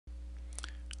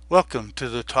Welcome to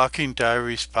the Talking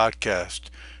Diaries podcast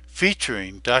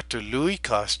featuring Dr. Louis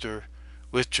Koster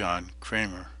with John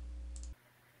Kramer.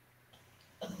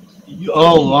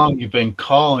 All along you've been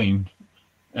calling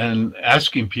and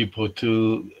asking people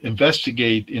to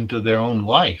investigate into their own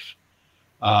life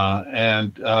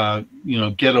and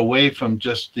get away from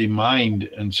just the mind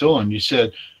and so on. You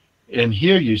said, and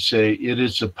here you say, it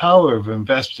is the power of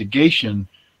investigation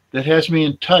that has me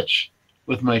in touch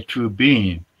with my true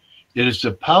being. It is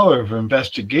the power of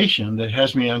investigation that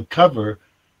has me uncover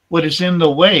what is in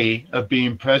the way of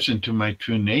being present to my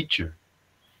true nature.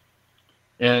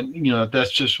 And,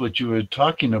 that's just what you were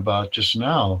talking about just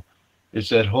now, is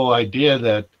that whole idea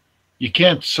that you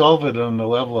can't solve it on the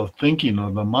level of thinking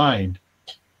or the mind,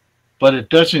 but it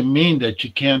doesn't mean that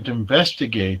you can't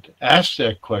investigate, ask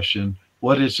that question,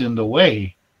 what is in the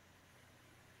way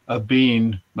of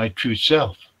being my true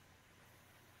self?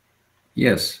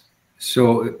 Yes.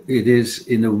 So it is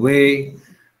in a way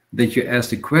that you ask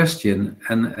the question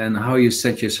and how you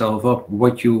set yourself up,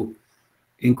 what you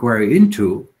inquire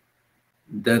into,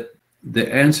 that the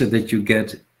answer that you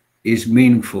get is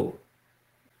meaningful.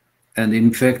 And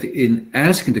in fact, in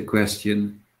asking the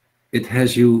question, it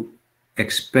has you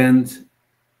expand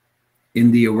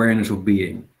in the awareness of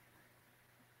being.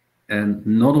 And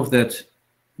none of that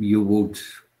you would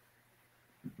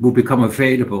become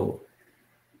available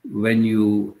when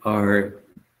you are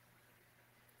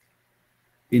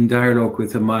in dialogue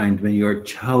with the mind, when you are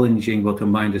challenging what the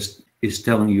mind is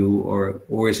telling you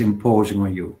or is imposing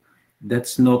on you. That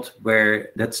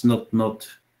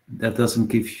doesn't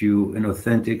give you an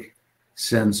authentic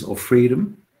sense of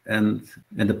freedom and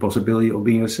the possibility of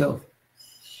being yourself.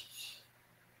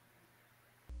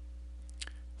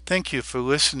 Thank you for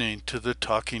listening to the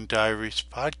Talking Diaries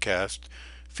podcast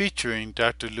featuring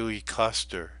Dr. Louis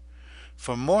Koster.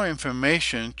 For more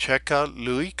information, check out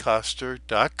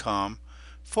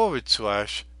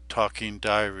louiskoster.com/Talking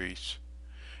Diaries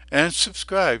and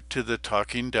subscribe to the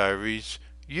Talking Diaries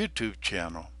YouTube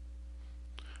channel.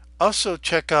 Also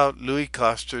check out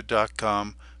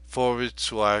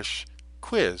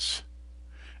louiskoster.com/quiz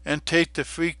and take the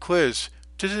free quiz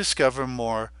to discover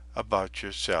more about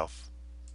yourself.